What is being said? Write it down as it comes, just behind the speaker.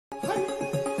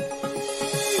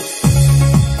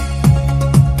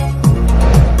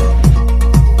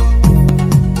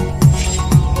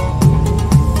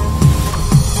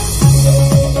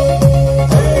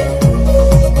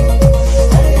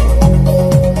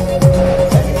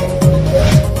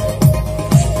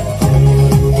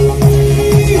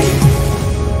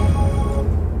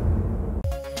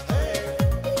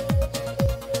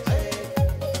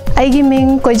Aigi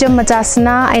ming Koijam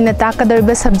Machasna aina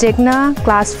takadoriba subject na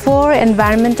class 4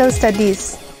 environmental studies.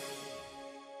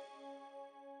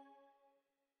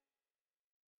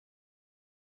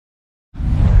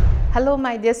 Hello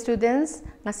my dear students,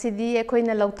 ngasidi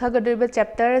ekhoina lauthagadoriba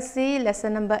chapter si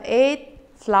lesson number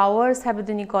 8 flowers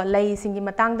habaduni ko lai singi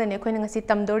matang da ne ekhoina ngasi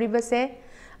tamdoriba se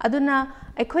aduna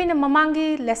ekhoina mamangi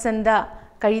lesson da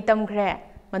kari tamgre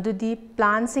madudi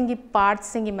plant singi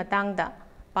parts singi matang da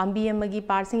pambi amagi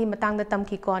parts singi matang da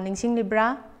tamki ko ningsing libra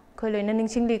khoi loina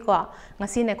ningsing li ko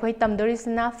ngasi ne khoi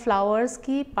tamdorisna flowers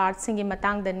ki parts singi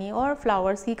matang da ni or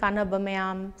flowers ki kanaba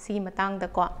mayam si matang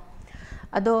da ko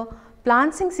ado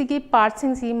plant sigi parts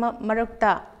sigi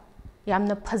marakta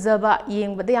yamna phajaba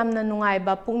yengbada yamna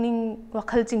nungaiba pungning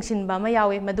wakhal chingsinba ma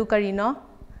yawe madu karino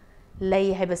lei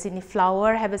haibasini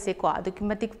flower haibase ko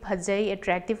adukimatik phajai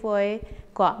attractive oi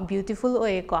ko beautiful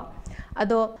oi ko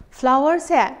ado flower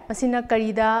se masina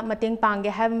karida mateng pangge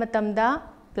haib matamda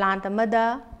plant amada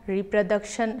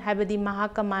reproduction haibadi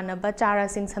mahakamana ba chara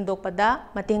sing sandokpada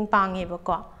mateng pange ba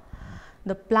ko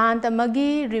the plant amagi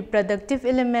reproductive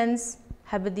elements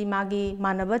habadi magi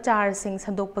manaba char sing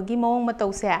sandokpagi mawong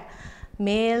matau se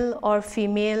male or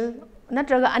female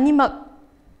natraga animak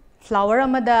flower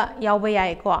amada yawba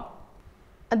yai ko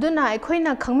aduna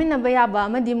ekhoina khangminaba yaba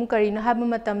amadi mu karino haba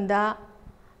matamda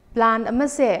plant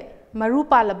amase maru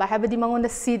palaba habadi mangonda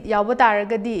seed yawba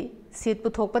taragadi seed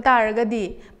puthokpa taragadi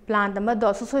plant amado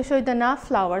sosoi soidana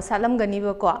flower salamgani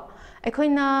ba ko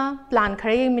ekhoina plant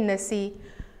khare yengminasi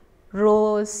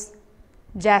rose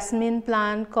jasmine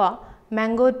plant ko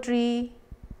mango tree,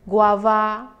 guava,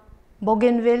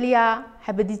 bougainvillea,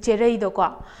 habadi cherry do ko,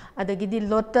 adagidi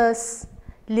lotus,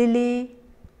 lily,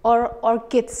 or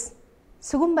orchids.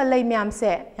 Sugumba lay myam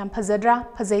se yam phajadra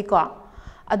phajai ko.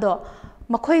 Ado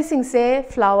makhoi sing se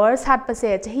flowers hat pa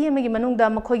se chahi amagi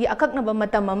manungda makhoi gi akaknaba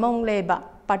matam among leba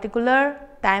particular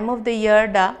time of the year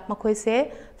da makhoi se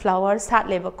flowers hat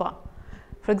leba ko.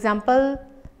 For example,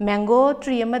 mango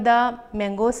tree amada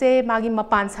mango se magi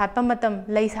mapan satpa matam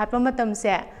lei satpa matam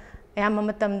se ayam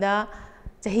matam da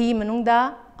chahi manungda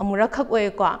amura khak oi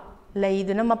ko lei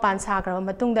duna mapan sakra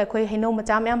matung da khoi heno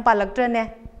macham yam palaktra ne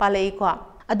palai ko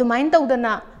adumain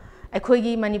tawdana akhoi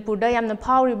gi manipur da yamna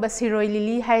phawri ba siroi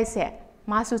lily hai se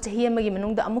masu chahi amagi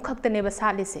manungda amu khak tane ba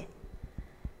satli se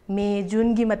may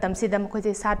june gi matam se da makhoi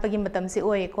se satpa gi matam se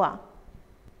oi ko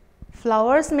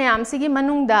flowers me am sigi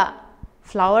manungda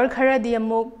flower khara di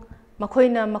amuk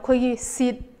makhoina makhoigi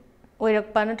seed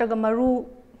oirakpa natraga maru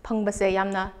phangbase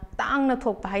yamna tangna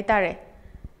thokpa haitare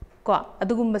ko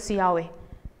adugumba su yawe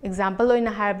example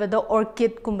oina haibada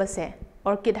orchid kumbase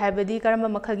orchid haibadi karamba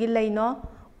makhagi leino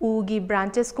ugi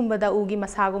branches kumbada ugi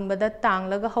masagumbada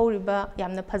tanglaga horiba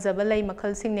yamna phajaba lei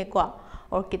makhal singne ko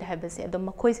orchid haibase ado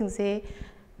makhoi singse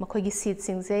makhoigi seed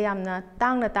singse yamna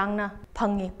tangna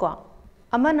phangi ko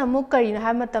amana mu karina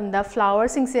ha matamda flower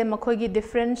singse makhoigi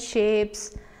different shapes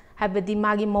habadi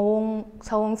magi mawong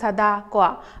sawong sada ko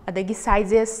adagi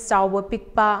sizes chawba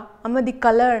pikpa amadi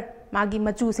color magi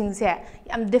machu singse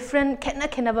yam different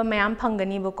khena ba mayam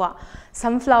phangani ba ko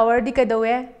sunflower di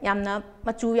kaidawe yamna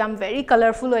machu yam very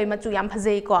colorful oi machu yam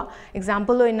phajai ko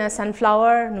example oina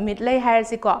sunflower numit lei hair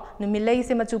si ko numit lei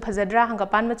se machu phajadra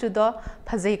hangapan machu do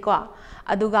phajai ko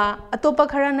aduga atopa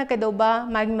kharana kaidoba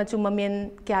magi machu mamen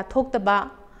kya thoktaba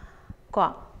ko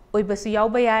oibasu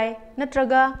yawba yai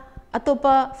natraga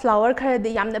atopa flower kharadi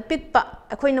yamna pikpa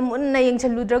akhoina munna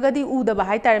yengchalludragadi udaba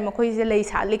haitare makhoi se lei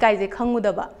sali kai je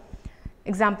khangudaba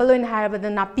example oin harabada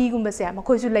napi gumba se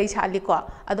makhoi su lei sali ko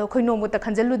ado khoi nomo ta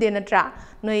khanjallude natra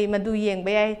noi madu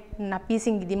yengba yai napi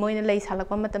singidi moina lei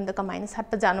salakpa matamda kamaina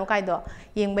satpa jano kai do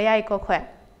yengba yai ko khoi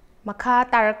makha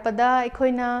tarakpada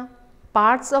akhoina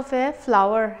parts of a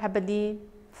flower habadi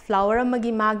flower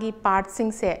amagi magi parts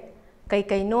sing se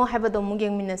kai no habado mu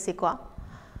yengminasi ko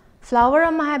flower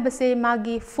ama haibase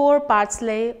magi 4 parts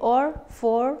lay or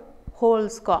 4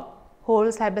 holes ko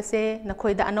holes haibase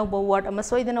nakhoida anoba word ama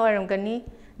soidana oiramgani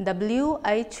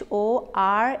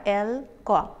WHORL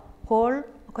ko hole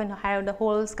koino haida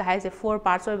holes ka haise 4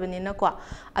 parts oibanina ko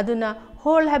aduna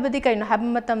hole haibadi kaino hab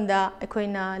matamda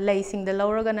ekoina leising da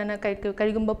lawraga na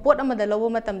karigumba pot amada lawo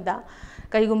matamda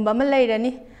karigumba ma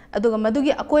leirani aduga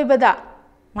madugi akoibada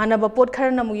manaba pot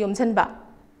kharana mu yomsanba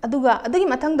aduga adagi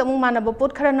mathangda mu manaba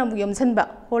pot kharana mu yomsanba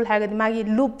hole hagadi magi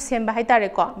loop semba haitare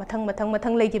ko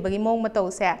mathang leikibagi mong matau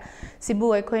se sibu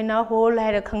ekoina hole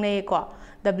haira khangnei ko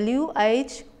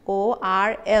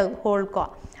WHORL hole ko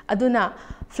aduna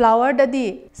flower dadi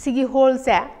sigi hole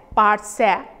se part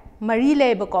se mari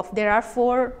leba ko there are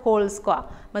 4 holes ko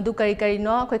madu kari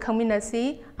no koi khangminasi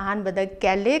ahan bada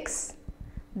calyx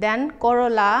then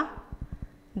corolla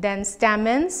then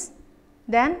stamens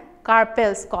then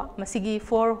carpels ko masigi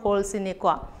 4 holes ini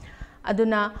ko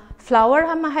aduna flower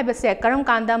ama haibase karam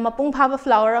kanda mapung phaba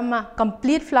flower ama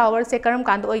complete flower se karam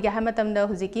kanda oi ga hamatamda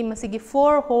hujiki masigi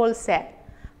 4 holes se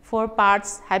 4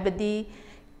 parts haibadi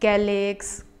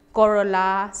calyx,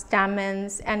 corolla,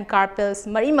 stamens and carpels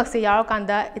mari makse yar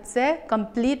kanda it's a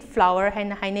complete flower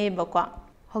haina hainei bakwa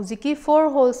hojiki 4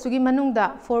 holes sugi manungda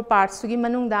 4 parts sugi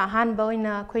manungda han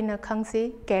boina khoina khangsi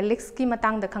calyx ki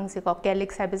matang da khangsi ko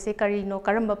calyx haibase karino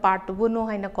karamba part tu buno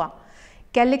haina ko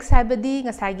calyx haibadi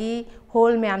ngasagi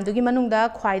hole myam dugi manungda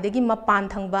khwaidagi mapan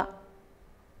thangba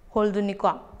hole duni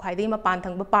ko khwaidagi mapan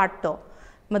thangba part to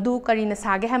madu karina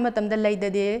sage hamatamda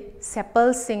leidade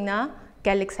sepals singna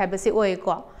calyx haibase oi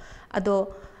ko ado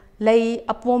lei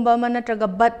apomba manatraga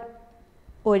bud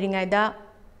oringaida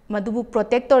madubu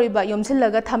protect toriba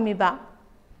yomsillaga thamiba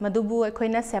madubu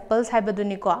ekhoina sepals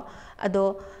haibaduni ko ado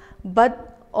bud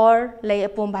or lei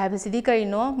apomba haibasidi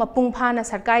karino mapung phana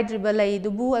sarkai driba lei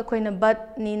dubu ekhoina bud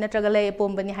ni natraga lei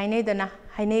apomba ni hainei dana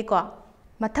hainei ko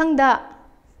mathangda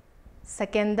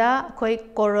second da khoi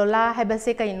corolla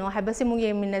haibase karino haibase mu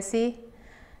yeminasi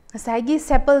ngasagi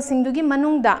sepals singdugi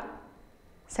manungda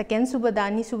second subada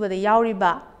ni subada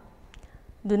yauriba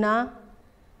duna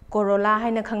corolla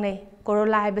haina khangnei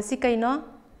corolla haibasi kaino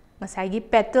ngasagi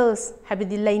petals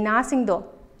habidi leina singdo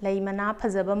leimana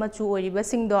phajaba machu oriba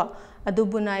singdo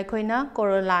adubuna ekhoina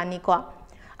corolla ni ko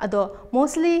ado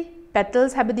mostly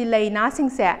petals habidi leina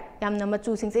singse yamna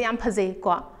machu singse yam phajai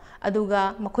ko aduga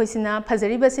makhoisina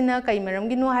phajariba sina kai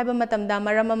maramgino haiba matamda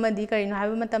maram amadi karino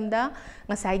haiba matamda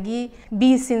ngasagi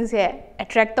bees singse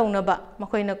attract taunaba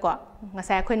makhoina ko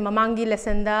ngasai akhoin mamangi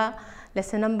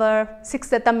lesson number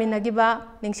 6 da taminagiba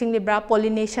ningsing libra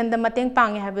pollination da mateng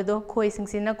pangi habado khoi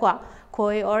singsina ko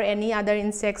khoi or any other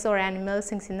insects or animals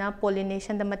singsina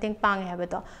pollination da mateng pangi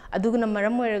habado aduguna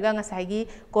maram oiraga ngasagi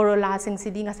corolla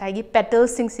singsidi ngasagi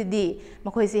petals singsidi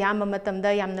makhoi se yam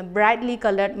matamda yamna brightly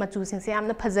colored machu singse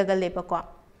yamna phajaga leba ko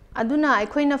aduna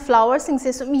aikhoina flowers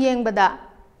singse sum yengbada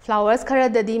flowers khara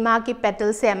dadi ma ki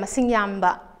petals se masing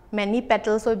yamba many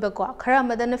petals oiba ko khara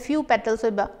madana few petals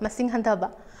oiba masing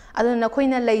hanthaba aduna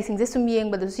khoina lei singse sum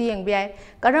yengbadu su yengbiyai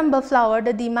karamba flower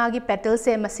da di magi petals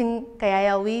se masing kaya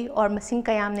yawi or masing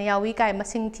kayam na yawi kai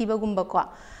masing thiba gumba ko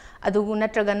adugu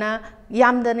natragana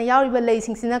yamdana yawiba lei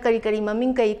singsina kari kari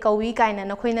maming kai kawi kaina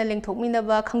na khoina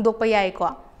lengthokminaba khangdokpa yai ko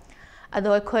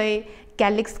ado khoi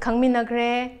calyx khangminagre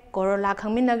corolla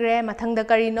khangminagre mathangda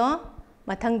karino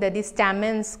mathangda di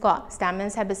stamens ko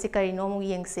stamens habase karino mu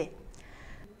yengse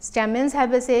stamens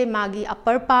habase magi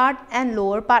upper part and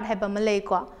lower part haba malai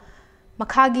ko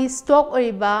makhagi stalk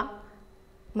oriba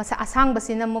masa asang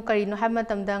basina mo karino ha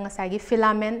matamda ngasagi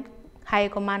filament hai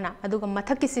ko mana aduga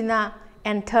mathakisina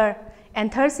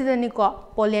anther sidani ko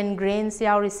pollen grains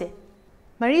yaurise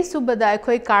mari subada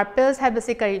akhoi carpels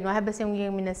habase karino habase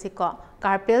yengminasi ko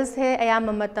carpels he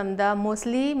ayama matamda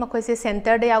mostly makhoi se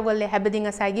center da yagole habadi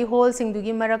ngasagi hole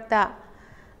singdugi marakta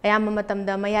ayama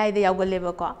matamda mayai da yagole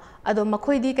ba ko ado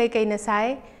makhoi di kai kai na sai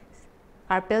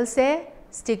carpels se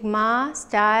stigma,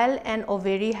 style and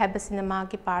ovary habasina ma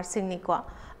ki parsing ni ko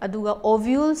aduga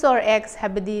ovules or eggs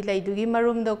habadi laidugi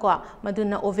marum do ko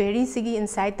maduna ovary sigi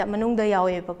inside ta manung da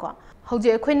yawe ba ko hoje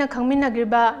ekhoina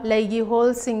khangminagriba laigi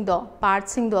hole sing do part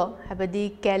sing do habadi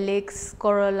calyx,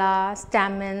 corolla,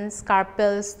 stamens,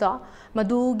 carpels do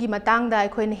madugi matang da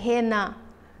ekhoina hena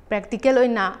practical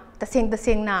oina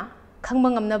taseng na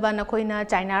khangmangamnaba nakhoina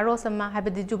China rose ama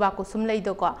habadi juba kusum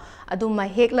leido ko aduma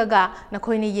heklaga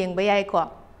nakhoina yengba yai ko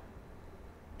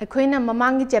ekhoina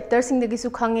mamangi chapter sing dagi su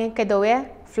khange kaidowe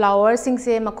flower sing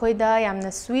se makhoida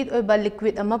yamna sweet oiba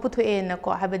liquid ama puthoe na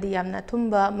ko habadi yamna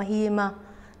thumba mahi ma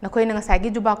nakhoina ngasagi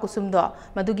juba kusum do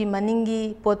madugi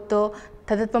maningi potto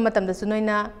thadatpa matam da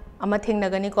sunoina ama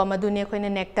thengnagani ko madune khoina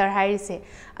nectar hairise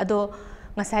ado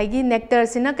ngasagi nectar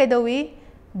sina kaidowi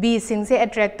bees sing se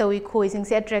attract tawi khoi sing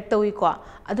se attract tawi ko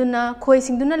aduna khoi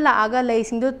sing duna laaga lei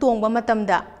sing du tongba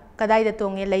matamda kadai da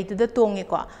tonge lei du da tonge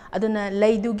ko aduna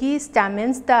lei dugi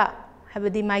stamens ta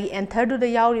habadi magi anther du da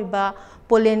yauriba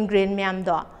pollen grain myam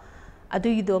do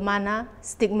adui do mana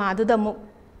stigma du da mu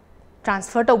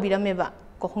transfer tawbirameba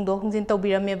ko hongdo hongjin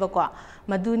tawbirameba ko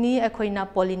maduni akhoina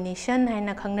pollination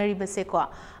haina khangnari base ko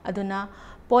aduna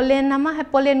pollen nama ha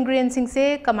pollen grain sing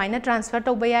se kamaina transfer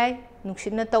tawbayai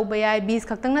nuksitna tawbayai bees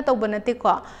khaktangna tawbanate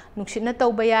ko nuksitna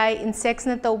tawbayai insects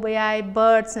na tawbayai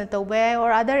birds na tawbayai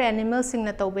or other animals sing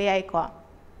na tawbayai ko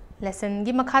lesson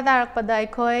gi makha darakpada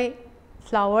akhoi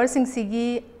flower sing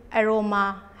sigi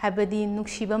aroma habadi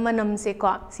nuksiba manam se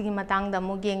ko sigi matang da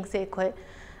mo geng se khoi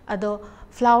ado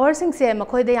flower sing se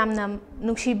makhoi da yamna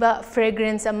nuksiba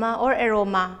fragrance ama or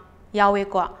aroma yawe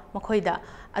ko makhoi da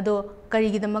ꯑꯗꯣ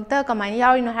ꯀꯔꯤꯒꯤꯗꯃꯛꯇ ꯀꯃꯥꯏꯅ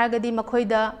ꯌꯥꯎꯔꯤꯅꯣ ꯍꯥꯏꯔꯒꯗꯤ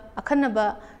ꯃꯈꯣꯏꯗ ꯑꯈꯟꯅꯕ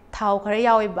ꯊꯥꯎ ꯈꯔ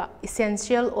ꯌꯥꯎꯋꯦꯕ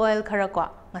essential oil ꯈꯔ ꯀꯣ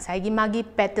ꯉꯁꯥꯏꯒꯤ ꯃꯥꯒꯤ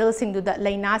ꯄꯦꯇꯜꯁꯤꯡꯗꯨꯗ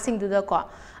ꯂꯩꯅꯥꯁꯤꯡꯗꯨꯗ ꯀꯣ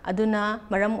ꯑꯗꯨꯅ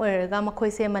ꯃꯔꯝ ꯑꯣꯏꯔꯒ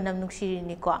ꯃꯈꯣꯏꯁꯦ ꯃꯅꯝ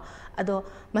ꯅꯨꯡꯁꯤꯔꯤꯅꯤꯀꯣ ꯑꯗꯣ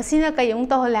ꯃꯁꯤꯅ ꯀꯩ ꯑꯃꯨꯛ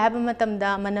ꯇꯧꯍꯜꯂꯦ ꯍꯥꯏꯕ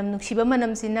ꯃꯇꯝꯗ ꯃꯅꯝ ꯅꯨꯡꯁꯤꯕ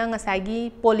ꯃꯅꯝꯁꯤꯅ ꯉꯁꯥꯏꯒꯤ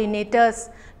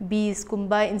ꯄꯣꯂꯤꯅꯦꯇꯔꯁ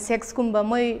ꯕꯤꯁꯀꯨꯝꯕ ꯏꯟꯁꯦꯛꯁꯀꯨꯝꯕ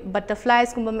ꯃꯣꯏ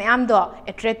ꯕꯇꯔꯐ꯭ꯂꯥꯏꯁꯀꯨꯝꯕ ꯃꯌꯥꯝꯗꯣ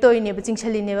ꯑꯦꯇ꯭ꯔꯦꯛ ꯇꯧꯔꯤꯅꯦꯕ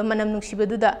ꯆꯤꯡꯁꯤꯜꯂꯤꯅꯦꯕ ꯃꯅꯝ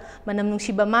ꯅꯨꯡꯁꯤꯕꯗꯨꯗ ꯃꯅꯝ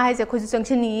ꯅꯨꯡꯁꯤꯕ ꯃꯥ ꯍꯥꯏꯁꯦ ꯑꯩꯈꯣꯏꯁꯨ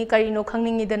ꯆꯪꯁꯤꯟꯅꯤꯡꯉꯤ ꯀꯔꯤꯅꯣ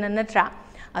ꯈꯪꯅꯤꯡꯉꯤꯗꯅ ꯅꯠꯇ꯭ꯔꯥ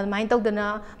ꯑꯗꯨꯃꯥꯏꯅ ꯇꯧꯗꯅ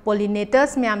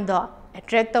ꯄꯣꯂꯤꯅꯦꯇꯔꯁ ꯃꯌꯥꯝꯗꯣ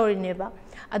ꯑꯦꯇ꯭ꯔꯦꯛ ꯇꯧꯔꯤꯅꯦꯕ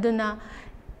ꯑꯗꯨꯅ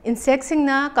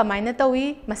ꯏꯟꯁꯦꯛꯁꯤꯡꯅ ꯀꯃꯥꯏꯅ ꯇꯧꯏ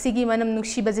ꯃꯁꯤꯒꯤ ꯃꯅꯝ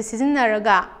ꯅꯨꯡꯁꯤꯕꯁꯦ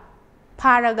ꯁꯤꯖꯤꯟꯅꯔꯒ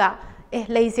ꯐꯥꯔꯒ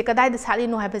ꯂꯩꯁꯦ ꯀꯗꯥꯏꯗ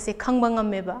ꯁꯥꯠꯂꯤꯅꯣ ꯍꯥꯏꯕꯁꯦ ꯈꯪꯕ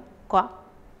ꯉꯝꯃꯦꯕ ꯀꯣ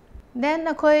ꯗꯦꯟ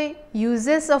ꯑꯩꯈꯣꯏ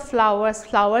ꯌꯨꯖꯦꯁ ꯑꯣꯐ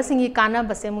ꯐ꯭ꯂꯥꯋꯔꯁꯤꯡꯒꯤ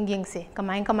ꯀꯥꯟꯅꯕꯁꯦ ꯑꯃꯨꯛ ꯌꯦꯡꯁꯦ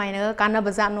ꯀꯃꯥꯏꯅꯒ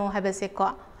ꯀꯥꯟꯅꯕꯖꯥꯠꯅꯣ ꯍꯥꯏꯕꯁꯦ ꯀꯣ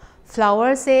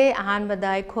ꯐ꯭ꯂꯥꯋꯔꯁꯦ ꯑꯍꯥꯟꯕꯗ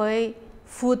ꯑꯩꯈꯣꯏ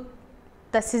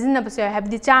ꯐꯨꯗꯇ ꯁꯤꯖꯤꯟꯅꯕꯁꯨ ꯌꯥꯎꯋꯦ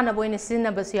ꯍꯥꯏꯕꯗꯤ ꯆꯥꯅꯕ ꯑꯣꯏꯅ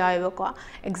ꯁꯤꯖꯤꯟꯅꯕꯁꯨ ꯌꯥꯎꯋꯦꯕꯀꯣ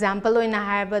ꯑꯦꯛꯖꯥꯝꯄꯜ ꯑꯣꯏꯅ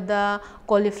ꯍꯥꯏꯔꯕꯗ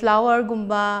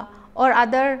ꯀꯣꯂꯤꯐ꯭ꯂꯥꯋꯔꯒꯨꯝꯕ ꯑꯣꯔ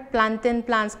ꯑꯗꯔ ꯄ꯭ꯂꯥꯟꯇꯦꯟ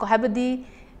ꯄ꯭ꯂꯥꯟꯠꯁ ꯀꯣ ꯍꯥꯏꯕꯗꯤ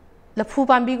ꯂꯐꯨ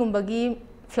ꯄꯥꯝꯕꯤꯒꯨꯝꯕꯒꯤ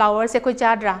ꯐ꯭ꯂꯥꯋꯔꯁꯦ ꯑꯩꯈꯣꯏ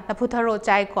ꯆꯥꯗ꯭ꯔꯥ ꯂꯐꯨ ꯊꯔꯣ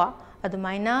ꯆꯥꯏꯀꯣ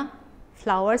ꯑꯗꯨꯃꯥꯏꯅ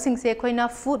ꯐ꯭ꯂꯥꯋꯔꯁꯤꯡꯁꯦ ꯑꯩꯈꯣꯏꯅ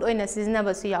ꯐꯨꯗ ꯑꯣꯏꯅ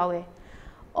ꯁꯤꯖꯤꯟꯅꯕꯁꯨ ꯌꯥꯎꯋꯦ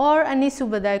ꯑꯣꯔ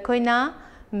ꯑꯅꯤꯁꯨꯕꯗ ꯑꯩꯈꯣꯏꯅ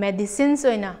ꯃꯦꯗꯤꯁꯤꯟꯁ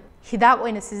ꯑꯣꯏꯅ ꯍꯤꯗꯥꯛ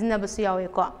ꯑꯣꯏꯅ ꯁꯤꯖꯤꯟꯅꯕꯁꯨ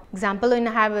ꯌꯥꯎꯋꯦꯀꯣ ꯑꯦꯛꯖꯥꯝꯄꯜ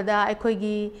ꯑꯣꯏꯅ ꯍꯥꯏꯔꯕꯗ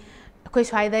ꯑꯩꯈꯣꯏ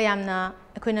ꯁ꯭ꯋꯥꯏꯗ ꯌꯥꯝꯅ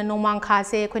ꯑꯩꯈꯣꯏꯅ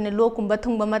ꯅꯣꯡꯃꯥꯡꯈꯥꯁꯦ ꯑꯩꯈꯣꯏꯅ ꯂꯣꯛꯀꯨꯝꯕ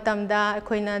ꯊꯨꯡꯕ ꯃꯇꯝꯗ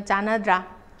ꯑꯩꯈꯣꯏꯅ ꯆꯥꯅꯗ꯭ꯔꯥ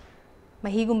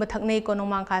ꯃꯍꯤꯒꯨꯝꯕ ꯊꯛꯅꯩꯀꯣ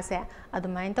ꯅꯣꯡꯃꯥꯡꯈꯥꯁꯦ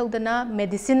ꯑꯗꯨꯃꯥꯏꯅ ꯇꯧꯗꯅ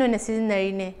ꯃꯦꯗꯤꯁꯤꯟ ꯑꯣꯏꯅ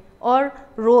ꯁꯤꯖꯤꯟꯅꯔꯤꯅꯦ ꯑꯣꯔ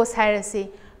ꯔꯣꯁ ꯍꯥꯏꯔꯁꯤ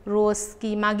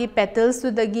ꯔꯣꯁꯀꯤ ꯃꯥꯒꯤ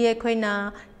ꯄꯦꯇꯜꯁꯇꯨꯗꯒꯤ ꯑꯩꯈꯣꯏꯅ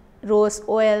ꯔꯣꯁ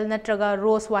ꯑꯣꯏꯜ ꯅꯠꯇ꯭ꯔꯒ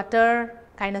ꯔꯣꯁ ꯋꯥꯇꯔ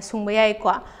ꯀꯥꯏꯅ ꯁꯨꯡꯕ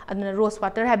ꯌꯥꯏꯀꯣ ꯑꯗꯨꯅ ꯔꯣꯁ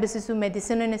ꯋꯥꯇꯔ ꯍꯥꯏꯕꯁꯤꯁꯨ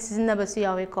ꯃꯦꯗꯤꯁꯤꯟ ꯑꯣꯏꯅ ꯁꯤꯖꯤꯟꯅꯕꯁꯨ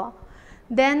ꯌꯥꯎꯋꯦꯀꯣ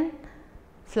ꯗꯦꯟ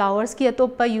ꯐ꯭ꯂꯥꯋꯔꯁꯀꯤ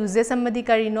ꯑꯇꯣꯞꯄ ꯌꯨꯖꯦꯁ ꯑꯃꯗꯤ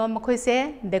ꯀꯔꯤꯅꯣ ꯃꯈꯣꯏꯁꯦ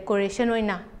ꯗꯦꯀꯣꯔꯦꯁꯟ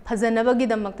ꯑꯣꯏꯅ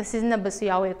ꯐꯖꯅꯕꯒꯤꯗꯃꯛꯇ ꯁꯤꯖꯤꯟꯅꯕꯁꯨ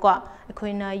ꯌꯥꯎꯋꯦꯀꯣ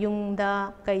ꯑꯩꯈꯣꯏꯅ ꯌꯨꯝꯗ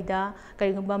ꯀꯩꯗ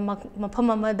ꯀꯔꯤꯒꯨꯝꯕ ꯃꯐꯝ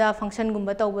ꯑꯃꯗ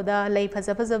ꯐꯪꯁꯟꯒꯨꯝꯕ ꯇꯧꯕꯗ ꯂꯩ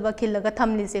ꯐꯖꯕ ꯈꯤꯜꯂꯒ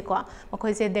ꯊꯝꯂꯤꯁꯦꯀꯣ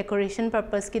ꯃꯈꯣꯏꯁꯦ ꯗꯦꯀꯣꯔꯦꯁꯟ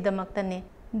ꯄꯔꯄꯁꯀꯤꯗꯃꯛꯇꯅꯦ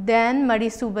ꯗꯦꯟ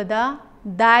ꯃꯔꯤꯁꯨꯕꯗ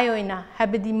ꯗꯥꯏ ꯑꯣꯏꯅ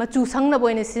ꯍꯥꯏꯕꯗꯤ ꯃꯆꯨ ꯁꯪꯅꯕ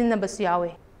ꯑꯣꯏꯅ ꯁꯤꯖꯤꯟꯅꯕꯁꯨ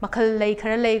ꯌꯥꯎꯋꯦ ꯃꯈꯜ ꯂꯩ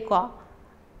ꯈꯔ ꯂꯩꯀꯣ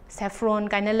ꯁꯦꯐ꯭ꯔꯣꯟ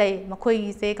ꯀꯥꯏꯅ ꯂꯩ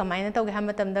ꯃꯈꯣꯏꯒꯤꯁꯦ ꯀꯃꯥꯏꯅ ꯇꯧꯒꯦ ꯍꯥꯏꯕ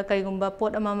ꯃꯇꯝꯗ ꯀꯔꯤꯒꯨꯝꯕ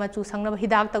ꯄꯣꯠ ꯑꯃ ꯃꯆꯨ ꯁꯪꯅꯕ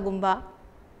ꯍꯤꯗꯥꯛꯇꯒꯨꯝꯕ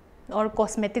ꯑꯣꯔ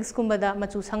ꯀꯣꯁꯃꯦꯇꯤꯛꯁꯀꯨꯝꯕꯗ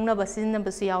ꯃꯆꯨ ꯁꯪꯅꯕ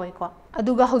ꯁꯤꯖꯤꯟꯅꯕꯁꯨ ꯌꯥꯎꯋꯦꯀꯣ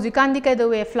ꯑꯗꯨꯒ ꯍꯧꯖꯤꯛꯀꯥꯟꯗꯤ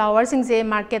ꯀꯩꯗꯧꯋꯦ ꯐ꯭ꯂꯥꯋꯔꯁꯤꯡꯁꯦ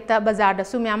ꯃꯥꯔꯀꯦꯠꯇ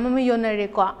ꯕꯖꯥꯔꯗꯁꯨ ꯃꯌꯥꯝ ꯑꯃ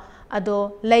ꯌꯣꯟꯅꯔꯦꯀꯣ ꯑꯗꯣ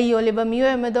ꯂꯩ ꯌꯣꯜꯂꯤꯕ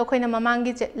ꯃꯤꯑꯣꯏ ꯑꯃꯗꯣ ꯑꯩꯈꯣꯏꯅ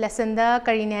ꯃꯃꯥꯡꯒꯤ ꯂꯦꯁꯟꯗ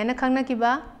ꯀꯔꯤꯅꯦ ꯍꯥꯏꯅ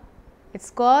ꯈꯪꯅꯈꯤꯕ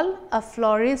ꯏꯠꯁ ꯀꯣꯜ ꯑ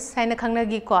ꯐ꯭ꯂꯣꯔꯤꯁ ꯍꯥꯏꯅ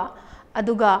ꯈꯪꯅꯈꯤꯀꯣ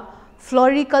ꯑꯗꯨꯒ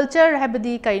ꯐ꯭ꯂꯣꯔꯤꯀꯜꯆꯔ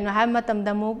ꯍꯥꯏꯕꯗꯤ ꯀꯔꯤꯅꯣ ꯍꯥꯏꯕ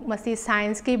ꯃꯇꯝꯗ ꯑꯃꯨꯛ ꯃꯁꯤ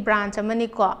ꯁꯥꯏꯟꯁꯀꯤ ꯕ꯭ꯔꯥꯟꯆ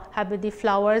ꯑꯃꯅꯤꯀꯣ ꯍꯥꯏꯕꯗꯤ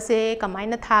ꯐ꯭ꯂꯥꯋꯔꯁꯦ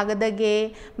ꯀꯃꯥꯏꯅ ꯊꯥꯒꯗꯒꯦ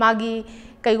ꯃꯥꯒꯤ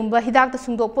ꯀꯩꯒꯨꯝꯕ ꯍꯤꯗꯥꯛꯇ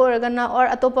ꯁꯨꯡꯗꯣꯛꯄ ꯑꯣꯏꯔꯒꯅ ꯑꯣꯔ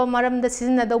ꯑꯇꯣꯞꯄ ꯃꯔꯝꯗ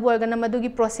ꯁꯤꯖꯤꯟꯅꯗꯧꯕ ꯑꯣꯏꯔꯒꯅ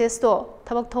ꯃꯗꯨꯒꯤ ꯄ꯭ꯔꯣꯁꯦꯁꯇꯣ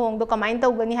ꯊꯕꯛ ꯊꯧꯑꯣꯡꯗꯣ ꯀꯃꯥꯏꯅ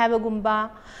ꯇꯧꯒꯅꯤ ꯍꯥꯏꯕꯒꯨꯝꯕ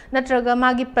ꯅꯠꯇ꯭ꯔꯒ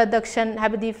ꯃꯥꯒꯤ ꯄ꯭ꯔꯗꯛꯁꯟ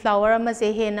ꯍꯥꯏꯕꯗꯤ ꯐ꯭ꯂꯥꯋꯔ ꯑꯃꯁꯦ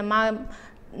ꯍꯦꯟꯅ ꯃꯥ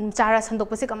ꯆꯥꯔ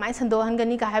ꯁꯟꯗꯣꯛꯄꯁꯦ ꯀꯃꯥꯏꯅ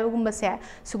ꯁꯟꯗꯣꯛꯍꯟꯒꯅꯤ ꯀ ꯍꯥꯏꯕꯒꯨꯝꯕꯁꯦ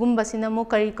ꯁꯤꯒꯨꯝꯕꯁꯤꯅ ꯑꯃꯨꯛ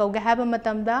ꯀꯔꯤ ꯀꯧꯒꯦ ꯍꯥꯏꯕ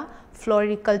ꯃꯇꯝꯗ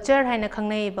ꯐ꯭ꯂꯣꯔꯤꯀꯜꯆꯔ ꯍꯥꯏꯅ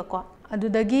ꯈꯪꯅꯩꯌꯦꯕꯀꯣ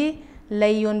ꯑꯗꯨꯗꯒꯤ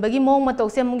ꯂꯩ ꯌꯣꯟꯕꯒꯤ ꯃꯑꯣꯡ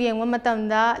ꯃꯇꯧꯁꯦ ꯑꯃꯨꯛ ꯌꯦꯡꯕ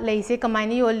ꯃꯇꯝꯗ ꯂꯩꯁꯦ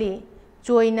ꯀꯃꯥꯏꯅ ꯌꯣꯜꯂꯤ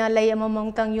ꯆꯣꯏꯅ ꯂꯩ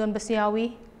ꯑꯃꯃꯝꯇꯪ ꯌꯣꯟꯕꯁꯨ ꯌꯥꯎꯏ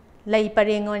ꯂꯩ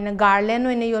ꯄꯔꯦꯡ ꯑꯣꯏꯅ ꯒꯥꯔꯂꯦꯟ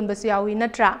ꯑꯣꯏꯅ ꯌꯣꯟꯕꯁꯨ ꯌꯥꯎꯏ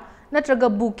ꯅꯠꯇ꯭ꯔꯒ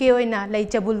ꯕꯨꯀꯦ ꯑꯣꯏꯅ ꯂꯩ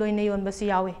ꯆꯕꯨꯜ ꯑꯣꯏꯅ ꯌꯣꯟꯕꯁꯨ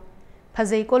ꯌꯥꯎꯏ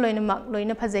ꯐꯖꯩꯀꯣ ꯂꯣꯏꯅꯃꯛ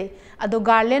ꯂꯣꯏꯅ ꯐꯖꯩ ꯑꯗꯣ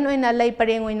ꯒꯥꯔꯂꯦꯟ ꯑꯣꯏꯅ ꯂꯩ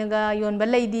ꯄꯔꯦꯡ ꯑꯣꯏꯅꯒ ꯌꯣꯟꯕ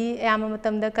ꯂꯩꯗꯤ ꯑꯌꯥꯝꯕ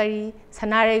ꯃꯇꯝꯗ ꯀꯔꯤ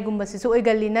ꯁꯅꯥꯔꯩꯒꯨꯝꯕꯁꯤꯁꯨ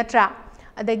ꯑꯣꯏꯒꯜꯂꯤ ꯅꯠꯇ꯭ꯔꯥ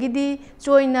ꯑꯗꯒꯤꯗꯤ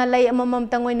ꯆꯣꯏꯅ ꯂꯩ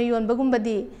ꯑꯃꯃꯝꯇꯪ ꯑꯣꯏꯅ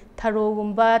ꯌꯣꯟꯕꯒꯨꯝꯕꯗꯤ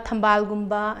ꯊꯔꯣꯒꯨꯝꯕ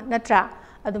ꯊꯝꯕꯥꯜꯒꯨꯝꯕ ꯅꯠꯇ꯭ꯔꯥ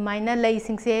ꯑꯗꯨꯃꯥꯏꯅ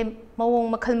ꯂꯩꯁꯤꯡꯁꯦ ꯃꯑꯣꯡ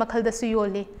ꯃꯈꯜꯗꯁꯨ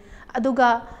ꯌꯣꯜꯂꯤ ꯑꯗꯨꯒ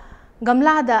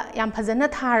ꯒꯝꯂꯥꯗ ꯌꯥꯝ ꯐꯖꯅ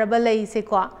ꯊꯥꯔꯕ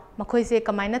ꯂꯩꯁꯦꯀꯣ ꯃꯈꯣꯏꯁꯦ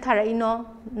ꯀꯃꯥꯏꯅ ꯊꯥꯔꯛꯏꯅꯣ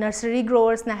ꯅꯔꯁꯔꯤ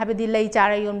ꯒ꯭ꯔꯣꯋꯔꯁꯅ ꯍꯥꯏꯕꯗꯤ ꯂꯩ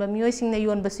ꯆꯥꯔ ꯌꯣꯟꯕ ꯃꯤꯑꯣꯏꯁꯤꯡꯅ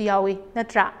ꯌꯣꯟꯕꯁꯨ ꯌꯥꯎꯏ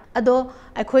ꯅꯠꯇ꯭ꯔꯥ ꯑꯗꯣ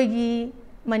ꯑꯩꯈꯣꯏꯒꯤ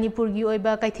ꯃꯅꯤꯄꯨꯔꯒꯤ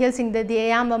ꯑꯣꯏꯕ ꯀꯩꯊꯦꯜꯁꯤꯡꯗꯗꯤ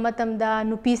ꯑꯌꯥꯝꯕ ꯃꯇꯝꯗ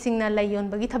ꯅꯨꯄꯤꯁꯤꯡꯅ ꯂꯩ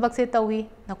ꯌꯣꯟꯕꯒꯤ ꯊꯕꯛꯁꯦ ꯇꯧꯏ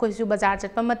ꯅꯈꯣꯏꯁꯨ ꯕꯖꯥꯔ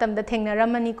ꯆꯠꯄ ꯃꯇꯝꯗ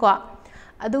ꯊꯦꯡꯅꯔꯝꯃꯅꯤꯀꯣ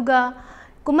ꯑꯗꯨꯒ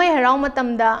ꯀꯨꯝꯍꯩ ꯍꯔꯥꯎ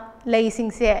ꯃꯇꯝꯗ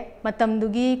ꯂꯩꯁꯤꯡꯁꯦ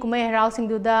ꯃꯇꯝꯗꯨꯒꯤ ꯀꯨꯝꯍꯩ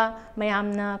ꯍꯔꯥꯎꯁꯤꯡꯗꯨꯗ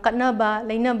ꯃꯌꯥꯝꯅ ꯀꯠꯅꯕ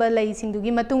ꯂꯩꯅꯕ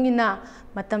ꯂꯩꯁꯤꯡꯗꯨꯒꯤ ꯃꯇꯨꯡ ꯏꯟꯅ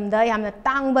ꯃꯇꯝꯗ ꯌꯥꯝꯅ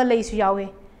ꯇꯥꯡꯕ ꯂꯩꯁꯨ ꯌꯥꯎꯏ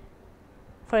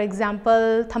ꯐꯣꯔ ꯑꯦꯛꯖꯥꯝꯄꯜ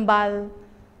ꯊꯝꯕꯥꯜ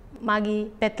ꯃꯥꯒꯤ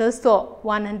ꯄꯦꯇꯜꯁꯇꯣ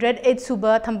 108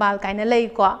 ꯁꯨꯕ ꯊꯝꯕꯥꯜ ꯀꯥꯏꯅ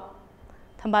ꯂꯩꯀꯣ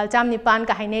ꯊꯝꯕꯥꯜ 109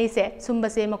 ꯀ ꯍꯥꯏꯅꯩꯁꯦ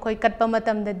ꯁꯨꯝꯕꯁꯦ ꯃꯈꯣꯏ ꯀꯠꯄ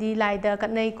ꯃꯇꯝꯗꯗꯤ ꯂꯥꯏꯗ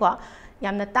ꯀꯠꯅꯩꯀꯣ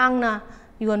ꯌꯥꯝꯅ ꯇꯥꯡꯅ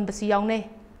ꯌꯣꯟꯕꯁꯨ ꯌꯥꯎꯅꯩ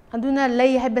ꯑꯗꯨꯅ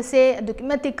ꯂꯩ ꯍꯥꯏꯕꯁꯦ ꯑꯗꯨꯛꯀꯤ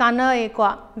ꯃꯇꯤꯛ ꯀꯥꯟꯅꯩꯀꯣ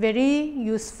ꯚꯦꯔꯤ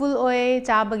ꯌꯨꯁꯐꯨꯜ ꯑꯣꯏ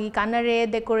ꯆꯥꯕꯒꯤ ꯀꯥꯟꯅꯔꯦ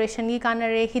ꯗꯦꯀꯣꯔꯦꯁꯟꯒꯤ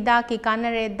ꯀꯥꯟꯅꯔꯦ ꯍꯤꯗꯥꯛꯀꯤ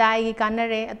ꯀꯥꯟꯅꯔꯦ ꯗꯥꯏꯒꯤ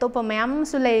ꯀꯥꯟꯅꯔꯦ ꯑꯇꯣꯞꯄ ꯃꯌꯥꯝ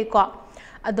ꯑꯃꯁꯨ ꯂꯩꯀꯣ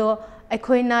ꯑꯗꯣ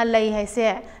ꯑꯩꯈꯣꯏꯅ ꯂꯩ ꯍꯥꯏꯁꯦ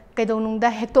ꯀꯩꯗꯧꯅꯨꯡꯗ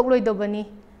ꯍꯦꯛꯇꯣꯛꯂꯣꯏꯗꯕꯅꯤ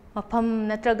ꯃꯐꯝ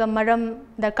ꯅꯠꯇ꯭ꯔꯒ ꯃꯔꯝ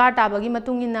ꯗꯔꯀꯥꯔ ꯇꯥꯕꯒꯤ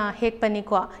ꯃꯇꯨꯡ ꯏꯟꯅ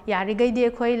ꯍꯦꯛꯄꯅꯤꯀꯣ ꯌꯥꯔꯤꯈꯩꯗꯤ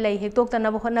ꯑꯩꯈꯣꯏ ꯂꯩ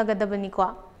ꯍꯦꯛꯇꯣꯛꯇꯅꯕ ꯍꯣꯠꯅꯒꯗꯕꯅꯤꯀꯣ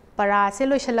ꯄꯔꯥꯁꯦ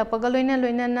ꯂꯣꯏꯁꯤꯜꯂꯛꯄꯒ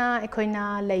ꯂꯣꯏꯅꯅ ꯑꯩꯈꯣꯏꯅ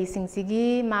ꯂꯩꯁꯤꯡꯁꯤꯒꯤ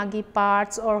ꯃꯥꯒꯤ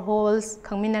ꯄꯥꯔꯠꯁ ꯑꯣꯔ ꯍꯣꯜꯁ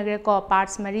ꯈꯪꯃꯤꯟꯅꯈ꯭ꯔꯦꯀꯣ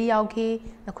ꯄꯥꯔꯠꯁ 4 ꯌꯥꯎꯈꯤ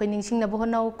ꯅꯈꯣꯏ ꯅꯤꯡꯁꯤꯡꯅꯕ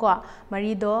ꯍꯣꯠꯅꯧꯀꯣ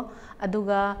 4ꯗꯣ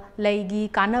ꯑꯗꯨꯒ ꯂꯩꯒꯤ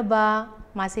ꯀꯥꯟꯅꯕ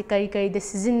ꯃꯥꯁꯦ ꯀꯔꯤꯗ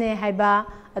ꯁꯤꯖꯤꯟꯅꯩ ꯍꯥꯏꯕ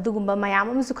ꯑꯗꯨꯒꯨꯝꯕ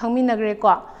ꯃꯌꯥꯝ ꯑꯃꯁꯨ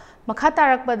ꯈꯪꯃꯤꯟꯅꯈ꯭ꯔꯦꯀꯣ ꯃꯈꯥ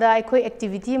ꯇꯥꯔꯛꯄꯗ ꯑꯩꯈꯣꯏ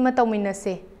ꯑꯦꯛꯇꯤꯚꯤꯇꯤ ꯑꯃ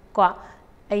ꯇꯧꯃꯤꯟꯅꯁꯦ ꯀꯣ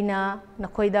aina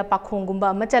nakoida pakhongumba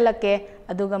ama chalake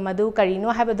aduga madu karino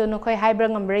haibado nakoi haibra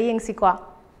ngamra yengsiko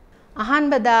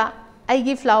ahanbada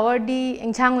aigi flower di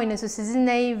engchang oina su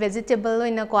sizinai vegetable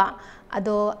oina ko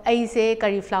ado aise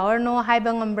kari flower no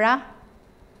haiba ngambra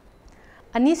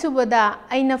ani subada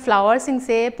aina flower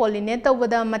singse pollinate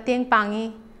tawbada mateng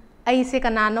pangi aise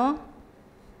kanano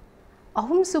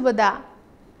ahum subada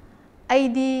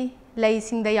aidi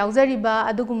laisingda yaujariba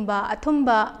adugumba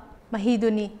athumba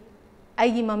mahiduni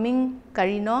aigi maming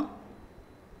karino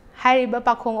hairiba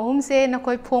pakhong ahumse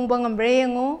nakoi phongba ngambre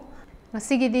yengu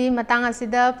ngasigidi matang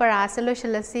asida para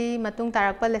solution lasi matung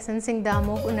tarakpa lesson singda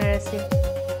amuk unarasi